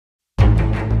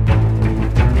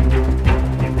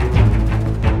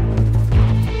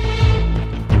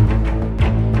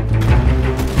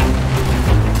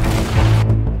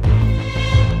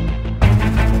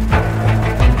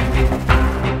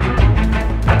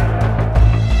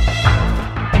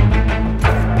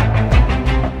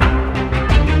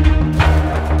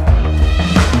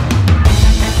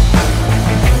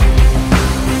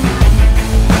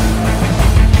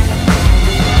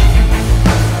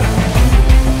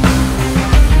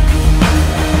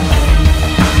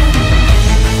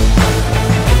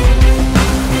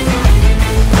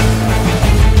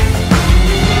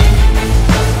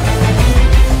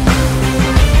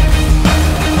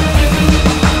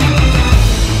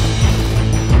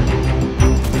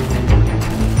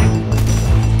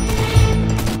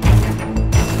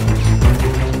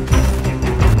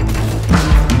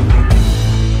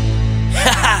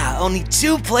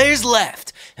2 players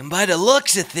left, and by the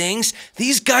looks of things,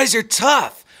 these guys are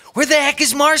tough. Where the heck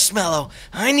is Marshmello?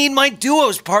 I need my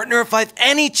duos partner if I've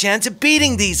any chance of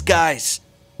beating these guys.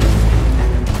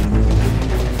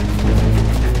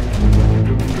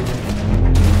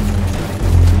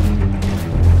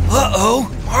 Uh-oh,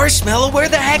 Marshmello, where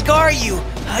the heck are you?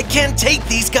 I can't take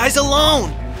these guys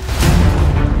alone.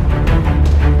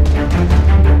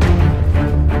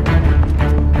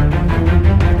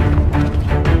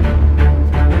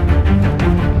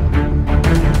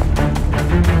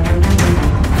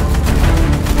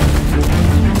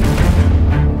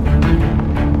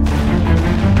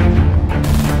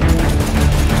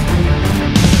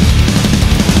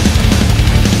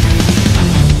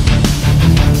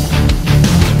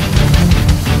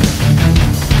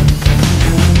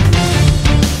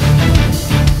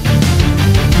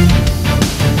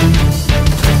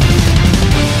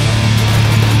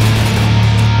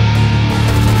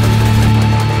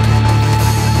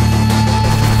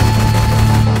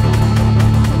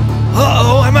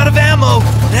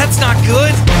 That's not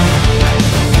good.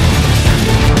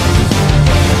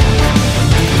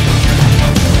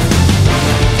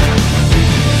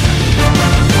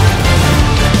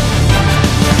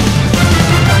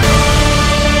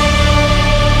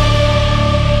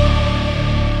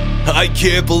 I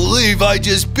can't believe I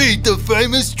just beat the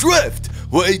famous Drift.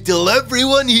 Wait till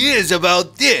everyone hears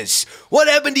about this. What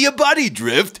happened to your buddy,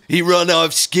 Drift? He run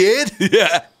off scared?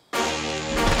 Yeah.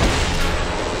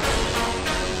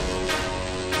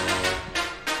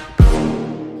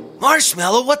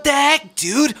 Marshmello, what the heck,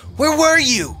 dude? Where were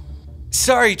you?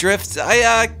 Sorry, Drift.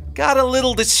 I got a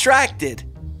little distracted.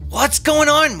 What's going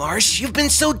on, Marsh? You've been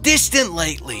so distant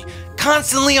lately.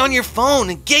 Constantly on your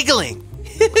phone and giggling.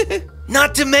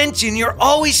 Not to mention, you're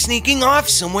always sneaking off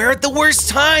somewhere at the worst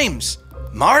times.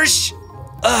 Marsh?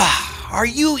 Are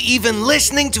you even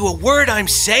listening to a word I'm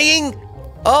saying?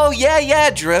 Oh,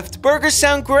 yeah, Drift. Burgers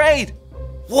sound great.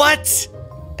 What?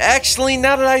 Actually,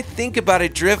 now that I think about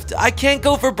it, Drift, I can't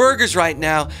go for burgers right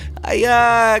now.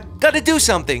 I gotta do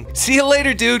something. See you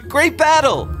later, dude. Great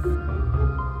battle.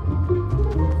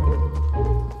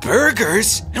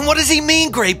 Burgers? And what does he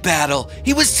mean, great battle?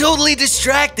 He was totally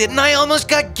distracted and I almost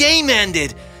got game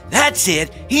ended. That's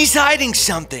it. He's hiding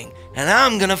something. And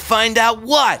I'm gonna find out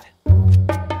what.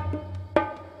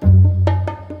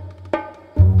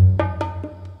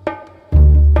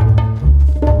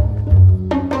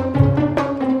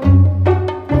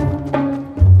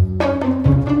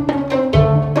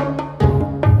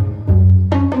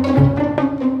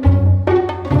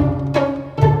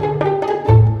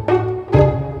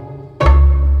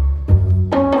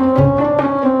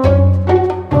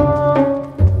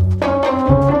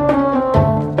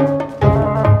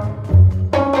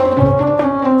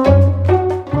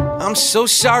 I'm so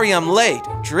sorry I'm late.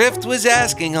 Drift was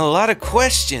asking a lot of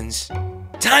questions.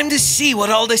 Time to see what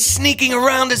all this sneaking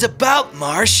around is about,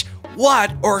 Marsh.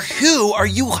 What or who are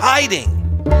you hiding?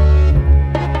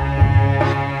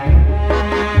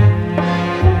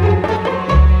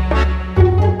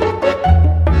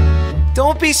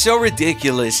 Don't be so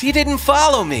ridiculous. He didn't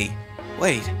follow me.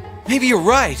 Wait, maybe you're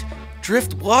right.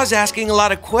 Drift was asking a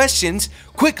lot of questions.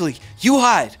 Quickly, you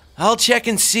hide. I'll check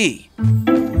and see.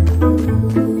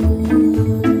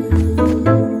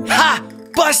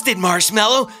 Busted,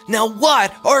 Marshmello. Now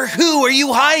what or who are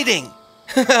you hiding?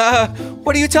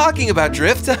 What are you talking about,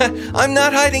 Drift? I'm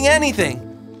not hiding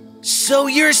anything. So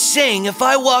you're saying if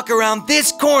I walk around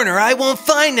this corner, I won't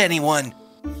find anyone?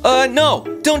 No,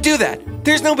 don't do that.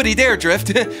 There's nobody there,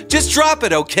 Drift. Just drop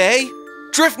it, okay?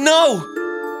 Drift, no!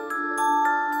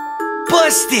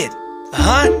 Busted!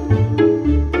 Huh?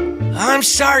 I'm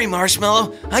sorry,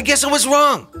 Marshmello. I guess I was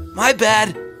wrong. My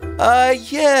bad.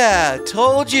 Yeah,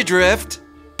 told you, Drift.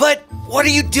 But what are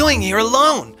you doing here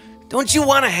alone? Don't you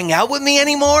want to hang out with me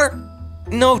anymore?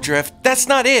 No, Drift, that's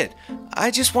not it.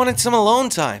 I just wanted some alone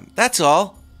time, that's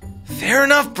all. Fair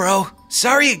enough, bro.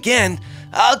 Sorry again.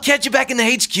 I'll catch you back in the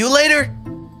HQ later.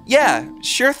 Yeah,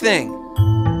 sure thing.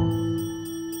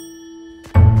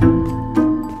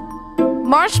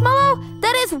 Marshmello,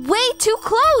 that is way too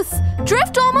close.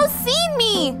 Drift almost seen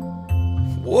me.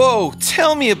 Whoa,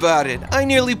 tell me about it. I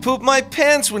nearly pooped my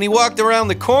pants when he walked around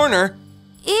the corner.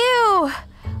 Ew.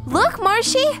 Look,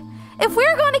 Marshy, if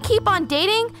we're going to keep on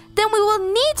dating, then we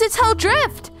will need to tell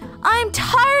Drift. I'm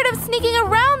tired of sneaking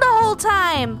around the whole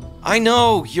time. I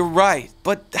know, you're right,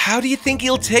 but how do you think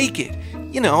he'll take it?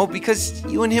 You know, because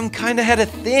you and him kind of had a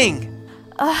thing.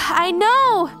 I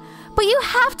know, but you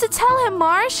have to tell him,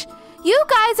 Marsh. You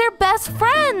guys are best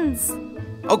friends.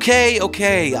 Okay,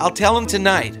 I'll tell him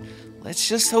tonight. Let's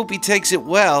just hope he takes it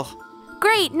well.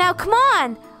 Great, now come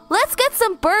on. let's get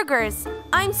some burgers.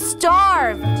 I'm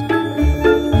starved.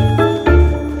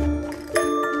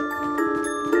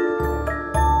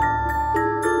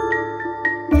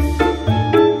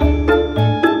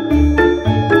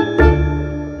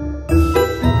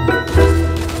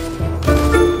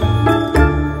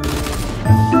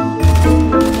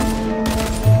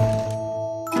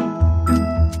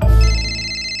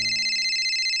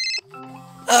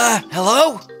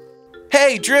 Hello?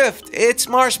 Hey, Drift, it's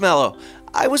Marshmello.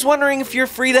 I was wondering if you're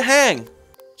free to hang.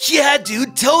 Yeah,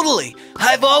 dude, totally.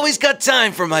 I've always got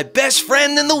time for my best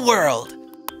friend in the world.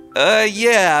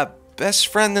 Yeah, best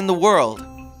friend in the world.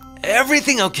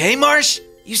 Everything okay, Marsh?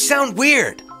 You sound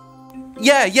weird.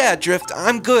 Yeah, Drift,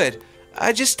 I'm good.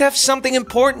 I just have something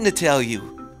important to tell you.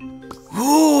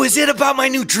 Ooh, is it about my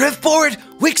new drift board?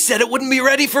 Wick said it wouldn't be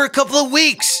ready for a couple of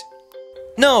weeks.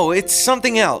 No, it's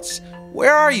something else.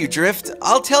 Where are you, Drift?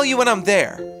 I'll tell you when I'm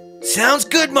there. Sounds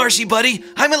good, Marshy buddy.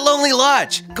 I'm at Lonely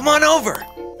Lodge. Come on over.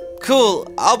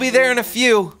 Cool, I'll be there in a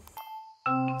few.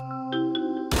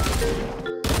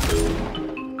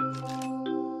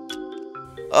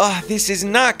 This is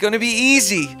not gonna be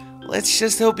easy. Let's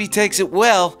just hope he takes it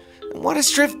well. And what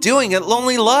is Drift doing at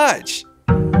Lonely Lodge?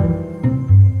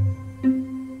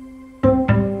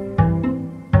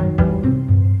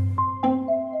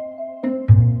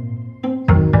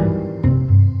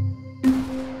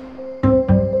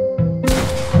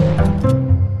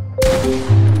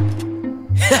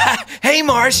 Hey,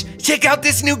 Marsh, check out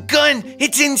this new gun.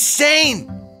 It's insane.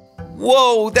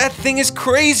 Whoa, that thing is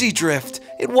crazy, Drift.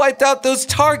 It wiped out those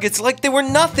targets like they were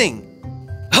nothing.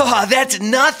 Oh, that's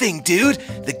nothing, dude.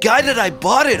 The guy that I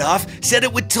bought it off said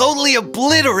it would totally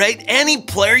obliterate any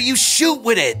player you shoot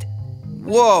with it.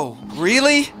 Whoa,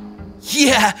 really?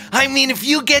 Yeah, I mean, if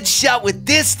you get shot with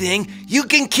this thing, you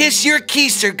can kiss your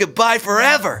keister goodbye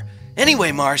forever.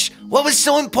 Anyway, Marsh, what was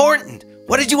so important?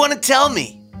 What did you want to tell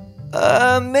me?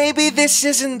 Maybe this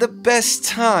isn't the best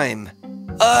time.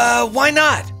 Why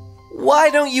not? Why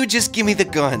don't you just give me the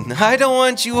gun? I don't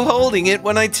want you holding it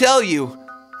when I tell you.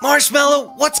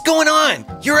 Marshmello, what's going on?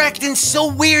 You're acting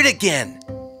so weird again.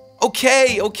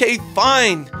 Okay,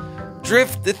 fine.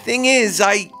 Drift, the thing is,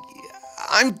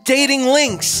 I'm dating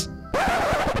Lynx.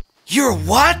 You're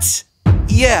what?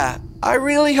 Yeah, I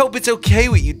really hope it's okay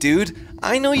with you, dude.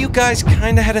 I know you guys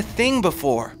kinda had a thing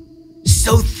before.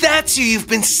 So that's who you've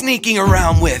been sneaking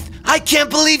around with. I can't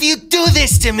believe you do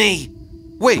this to me.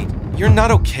 Wait, you're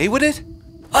not okay with it?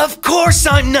 Of course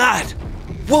I'm not.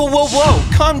 Whoa,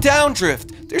 calm down,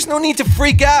 Drift. There's no need to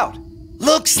freak out.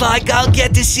 Looks like I'll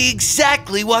get to see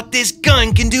exactly what this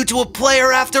gun can do to a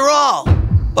player after all.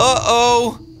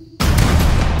 Uh-oh.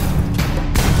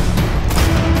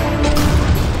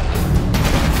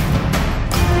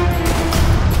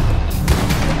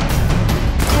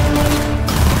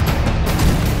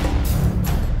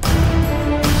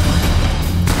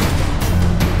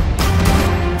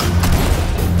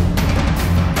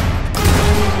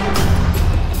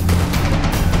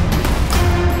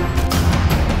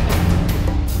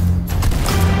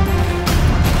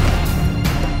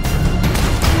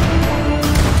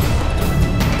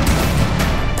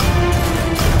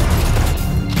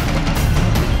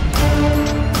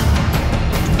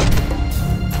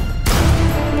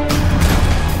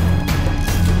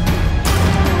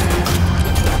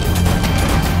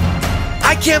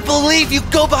 I can't believe you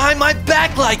go behind my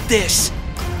back like this.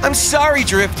 I'm sorry,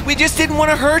 Drift. We just didn't want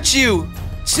to hurt you.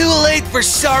 Too late for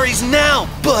sorries now,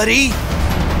 buddy.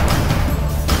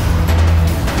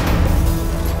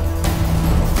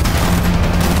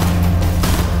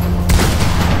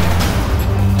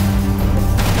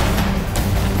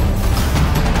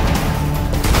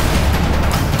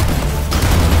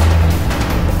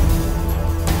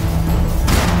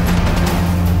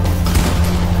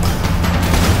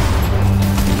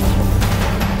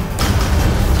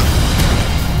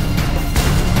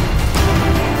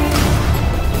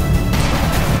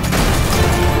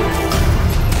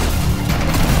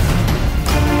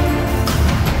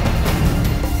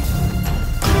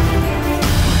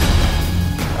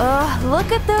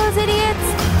 Look at those idiots.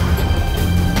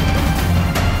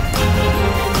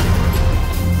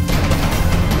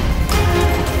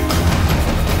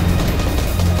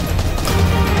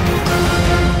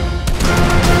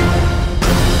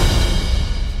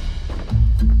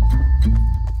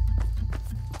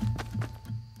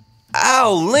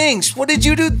 Ow, Lynx, what did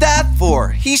you do that for?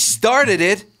 He started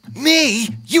it. Me?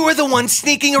 You were the one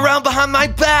sneaking around behind my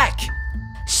back.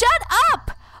 Shut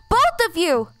up! Both of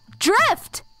you!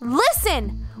 Drift!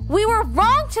 Listen! We were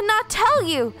wrong to not tell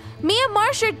you. Me and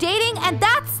Marsh are dating, and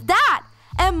that's that.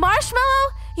 And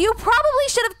Marshmello, you probably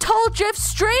should have told Drift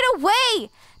straight away.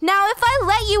 Now, if I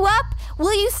let you up,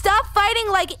 will you stop fighting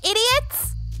like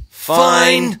idiots?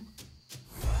 Fine.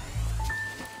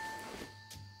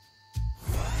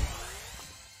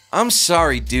 I'm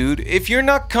sorry, dude. If you're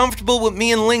not comfortable with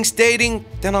me and Lynx dating,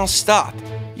 then I'll stop.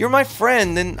 You're my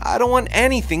friend, and I don't want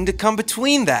anything to come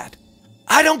between that.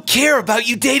 I don't care about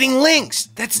you dating Lynx.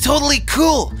 That's totally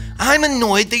cool. I'm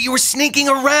annoyed that you were sneaking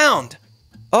around.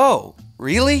 Oh,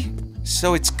 really?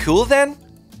 So it's cool then?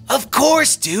 Of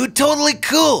course, dude. Totally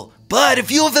cool. But if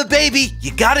you have a baby,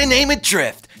 you gotta name it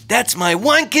Drift. That's my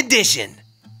one condition.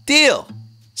 Deal.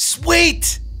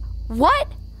 Sweet. What?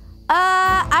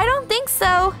 I don't think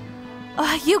so.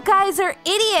 You guys are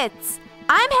idiots.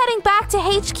 I'm heading back to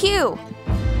HQ.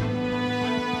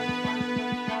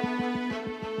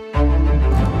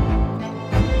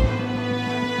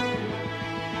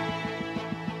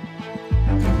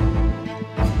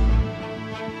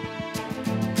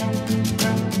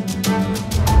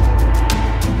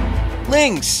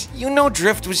 Lynx, you know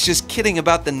Drift was just kidding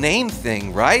about the name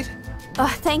thing, right?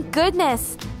 Thank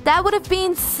goodness. That would have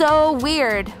been so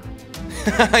weird.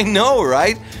 I know,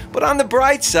 right? But on the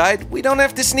bright side, we don't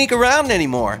have to sneak around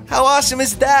anymore. How awesome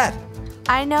is that?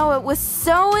 I know, it was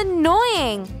so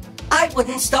annoying. I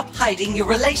wouldn't stop hiding your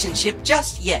relationship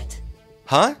just yet.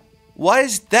 Huh? Why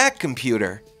is that,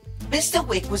 computer? Mr.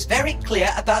 Wick was very clear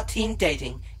about teen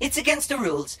dating. It's against the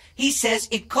rules. He says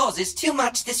it causes too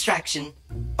much distraction.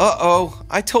 Uh-oh,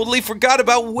 I totally forgot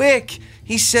about Wick.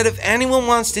 He said if anyone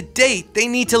wants to date, they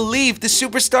need to leave the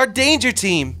Superstar Danger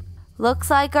Team. Looks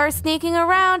like our sneaking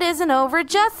around isn't over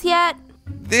just yet.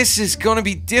 This is gonna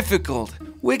be difficult.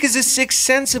 Wick has a sixth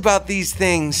sense about these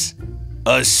things.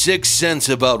 A sixth sense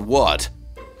about what?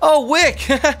 Oh, Wick!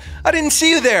 I didn't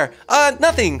see you there.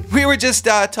 Nothing. We were just,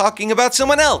 talking about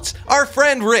someone else. Our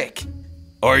friend Rick.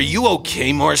 Are you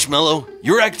okay, Marshmello?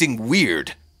 You're acting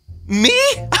weird. Me?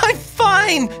 I'm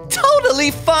fine!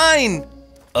 Totally fine!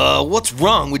 What's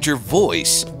wrong with your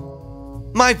voice?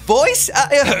 My voice?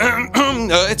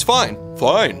 It's fine.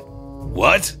 Fine.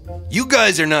 What? You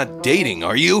guys are not dating,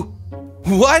 are you?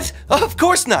 What? Of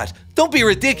course not. Don't be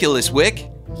ridiculous, Wick.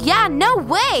 Yeah, no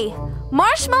way.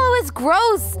 Marshmello is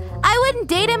gross. I wouldn't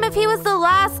date him if he was the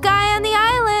last guy on the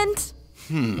island.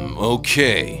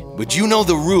 Okay. But you know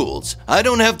the rules. I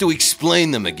don't have to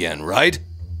explain them again, right?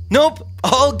 Nope.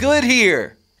 All good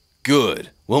here. Good.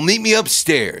 Well, meet me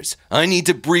upstairs. I need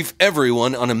to brief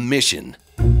everyone on a mission.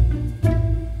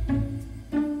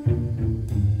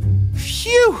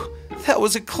 Phew! That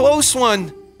was a close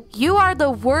one. You are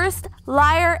the worst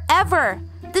liar ever.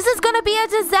 This is gonna be a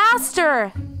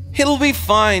disaster. It'll be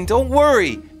fine. Don't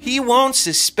worry. He won't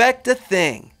suspect a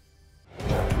thing.